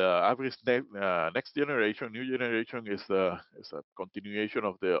 The average next generation, new generation, is a continuation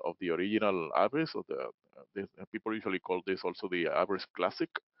of the original average. So the people usually call this also the average classic.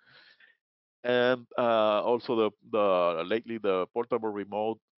 And also lately the portable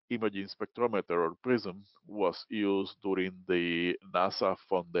remote imaging spectrometer, or PRISM, was used during the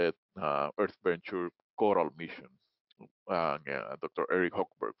NASA-funded Earth Venture Coral mission. Dr. Eric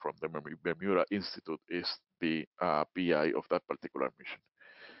Hochberg from the Bermuda Institute is the PI of that particular mission.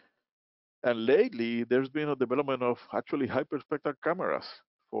 And lately, there's been a development of actually hyperspectral cameras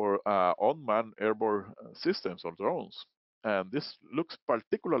for unmanned airborne systems or drones. And this looks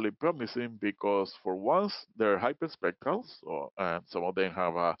particularly promising because, for once, they're hyperspectral, and some of them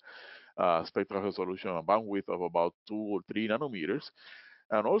have a spectral resolution, a bandwidth of about 2 or 3 nanometers,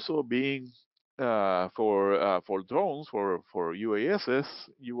 and also being for drones, for UASs,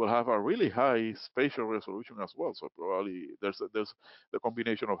 you will have a really high spatial resolution as well. So probably there's the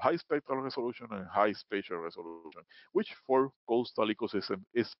combination of high spectral resolution and high spatial resolution, which for coastal ecosystem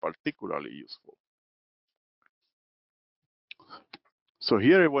is particularly useful. So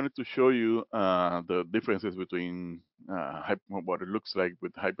here I wanted to show you the differences between what it looks like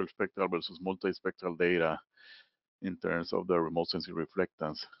with hyperspectral versus multispectral data in terms of the remote sensing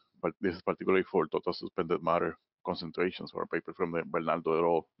reflectance. But this is particularly for total suspended matter concentrations, or a paper from Bernaldo et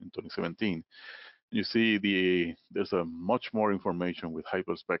al. In 2017. You see there's a much more information with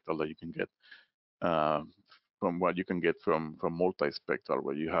hyperspectral that you can get from what you can get from multispectral,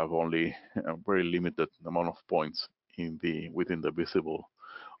 where you have only a very limited amount of points within the visible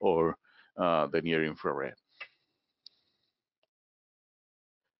or the near infrared.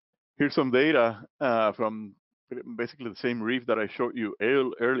 Here's some data from basically the same reef that I showed you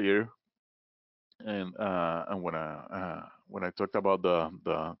earlier, and when I talked about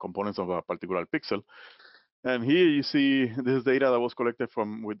the components of a particular pixel. And here you see this data that was collected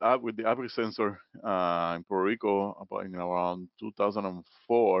with the AVRIS sensor in Puerto Rico in around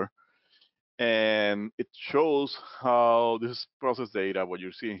 2004. And it shows how this processed data, what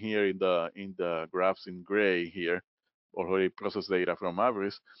you're seeing here in the graphs in gray here, already processed data from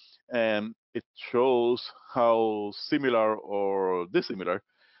AVRIS, and it shows how similar or dissimilar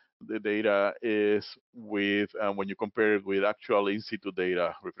the data is with when you compare it with actual in situ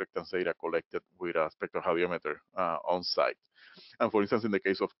data, reflectance data collected with a spectrophotometer on site. And for instance, in the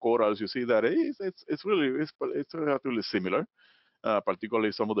case of corals, you see that it's relatively similar.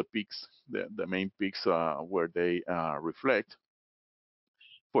 Particularly some of the peaks, the main peaks where they reflect.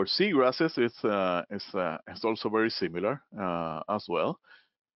 For seagrasses, it's also very similar as well.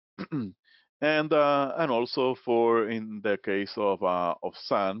 And also in the case of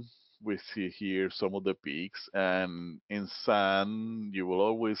sand, we see here some of the peaks. And in sand, you will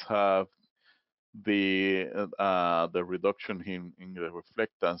always have the reduction in the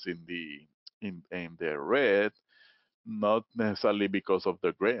reflectance in the red, not necessarily because of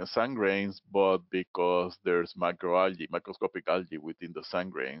the sand grains, but because there's microscopic algae within the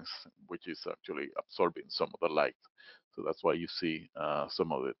sand grains, which is actually absorbing some of the light. So that's why you see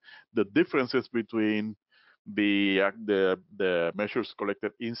some of it. The differences between the measures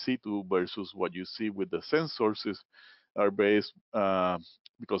collected in situ versus what you see with the sensors are based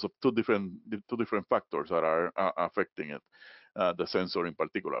because of two different factors that are affecting it, the sensor in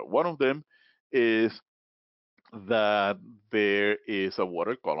particular. One of them is that there is a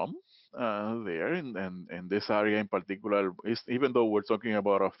water column there, and this area in particular even though we're talking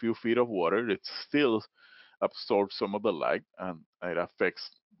about a few feet of water, it still absorbs some of the light, and it affects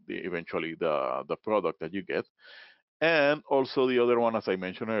eventually the product that you get. And also the other one, as I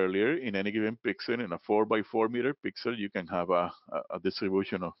mentioned earlier, in any given pixel, in a 4x4 meter pixel, you can have a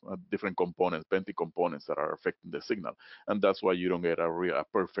distribution of different components, bending components that are affecting the signal. And that's why you don't get a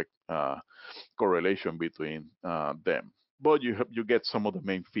perfect correlation between them. But you get some of the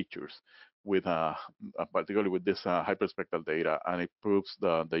main features with particularly with this hyperspectral data, and it proves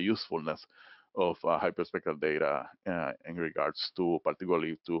the usefulness of hyperspectral data in regards to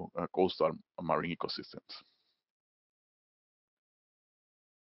particularly to coastal marine ecosystems.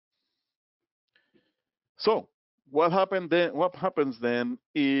 So what happens then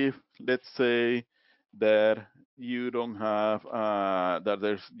if, let's say, that you don't have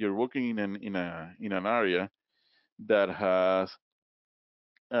you're working in an area that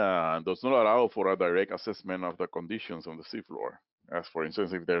does not allow for a direct assessment of the conditions on the seafloor. As for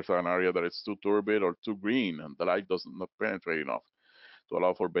instance, if there's an area that is too turbid or too green and the light does not penetrate enough to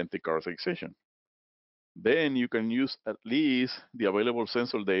allow for benthic characterization, then you can use at least the available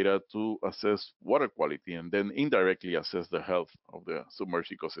sensor data to assess water quality and then indirectly assess the health of the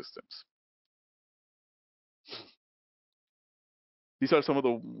submerged ecosystems. These are some of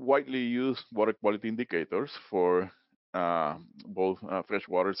the widely used water quality indicators for both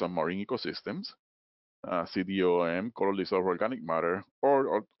freshwaters and marine ecosystems. CDOM, color dissolved organic matter,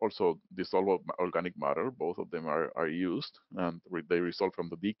 or also dissolved organic matter. Both of them are used, and they result from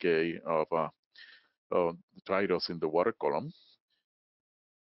the decay of detritus in the water column.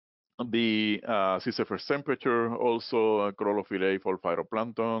 The sea surface temperature, also chlorophyll A for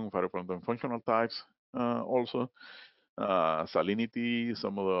phytoplankton functional types, also salinity,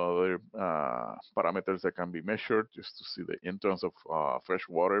 some of the other parameters that can be measured just to see the entrance of fresh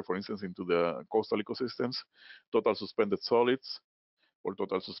water, for instance, into the coastal ecosystems, total suspended solids or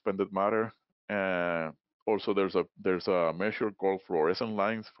total suspended matter. Also, there's a measure called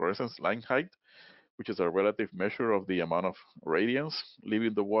fluorescence line height, which is a relative measure of the amount of radiance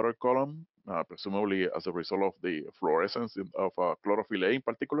leaving the water column, presumably as a result of the fluorescence of chlorophyll A in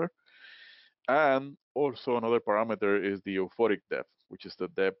particular. And also another parameter is the euphoric depth, which is the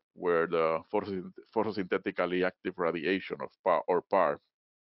depth where the photosynthetically active radiation of PAR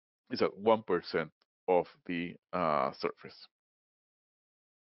is at 1% of the surface.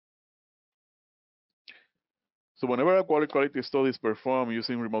 So whenever a water quality study is performed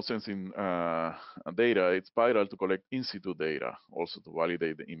using remote sensing data, it's vital to collect in situ data, also to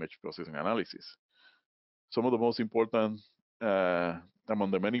validate the image processing analysis. Some of the most important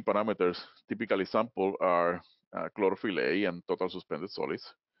among the many parameters typically sampled are chlorophyll A and total suspended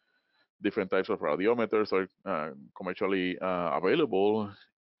solids. Different types of radiometers are commercially available,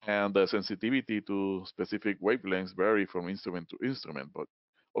 and the sensitivity to specific wavelengths vary from instrument to instrument, but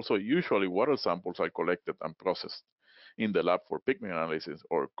also usually water samples are collected and processed in the lab for pigment analysis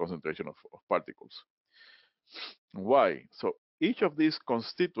or concentration of particles. Why? So each of these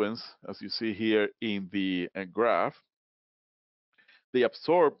constituents, as you see here in the graph, they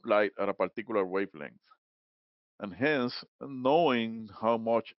absorb light at a particular wavelength. And hence, knowing how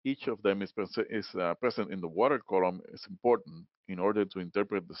much each of them is present in the water column is important in order to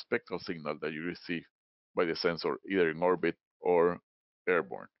interpret the spectral signal that you receive by the sensor, either in orbit or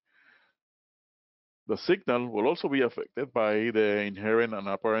airborne. The signal will also be affected by the inherent and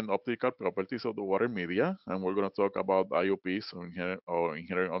apparent optical properties of the water media, and we're going to talk about IOPs, or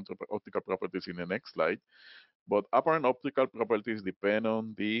inherent optical properties, in the next slide. But apparent optical properties depend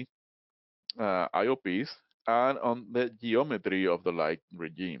on the IOPs and on the geometry of the light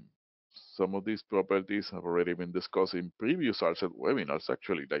regime. Some of these properties have already been discussed in previous ARSET webinars,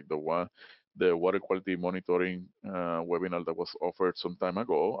 actually, like the water quality monitoring webinar that was offered some time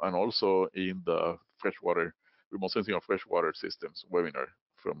ago, and also in the freshwater, remote sensing of freshwater systems webinar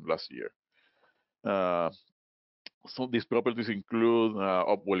from last year. So these properties include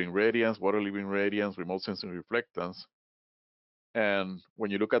upwelling radiance, water leaving radiance, remote sensing reflectance. And when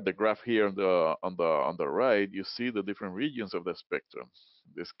you look at the graph here on the right, you see the different regions of the spectrum.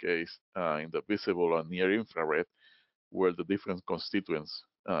 In this case, in the visible and near infrared, where the different constituents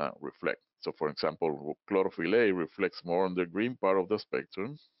reflect. So for example, chlorophyll A reflects more on the green part of the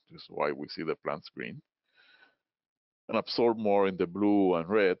spectrum. This is why we see the plants green. And absorb more in the blue and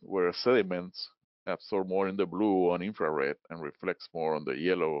red, whereas sediments absorb more in the blue and infrared and reflects more on the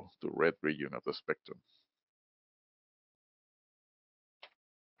yellow to red region of the spectrum.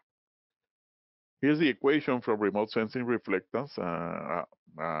 Here's the equation from remote sensing reflectance.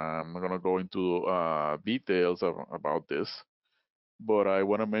 I'm not going to go into details about this, but I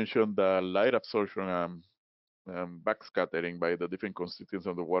want to mention the light absorption and backscattering by the different constituents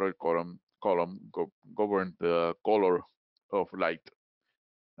of the water column govern the color of light,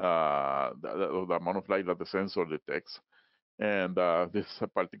 the amount of light that the sensor detects. And this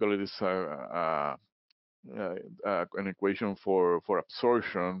particularly is an equation for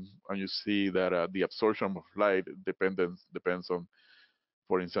absorption, and you see that the absorption of light depends on,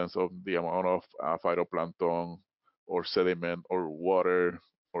 for instance, of the amount of phytoplankton or sediment or water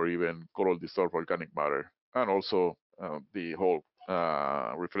or even coral dissolved organic matter, and also the whole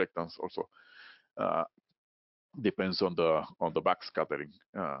reflectance also depends on the backscattering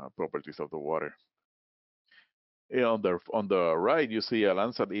properties of the water. On the right, you see a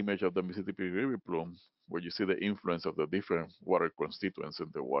Landsat image of the Mississippi River plume, where you see the influence of the different water constituents in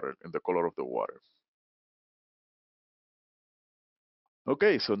the water, in the color of the water.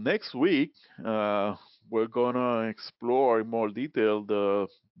 Okay, so next week, we're gonna explore in more detail the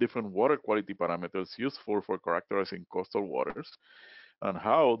different water quality parameters useful for characterizing coastal waters and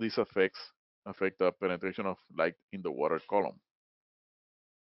how these affect the penetration of light in the water column.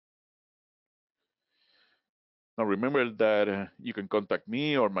 Now remember that you can contact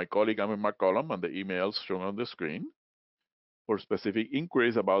me or my colleague Amy McCollum on the emails shown on the screen. For specific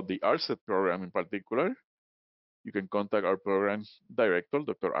inquiries about the ARSET program in particular, you can contact our program director,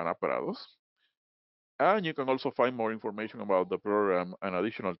 Dr. Ana Prados. And you can also find more information about the program and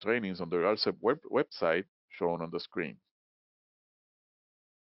additional trainings on the ARSET website shown on the screen.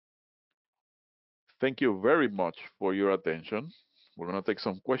 Thank you very much for your attention. We're going to take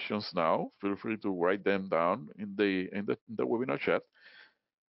some questions now. Feel free to write them down in the webinar chat.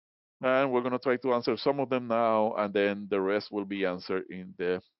 And we're going to try to answer some of them now, and then the rest will be answered in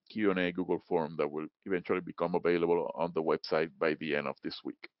the Q&A Google form that will eventually become available on the website by the end of this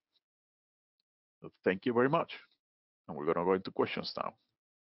week. So thank you very much. And we're going to go into questions now.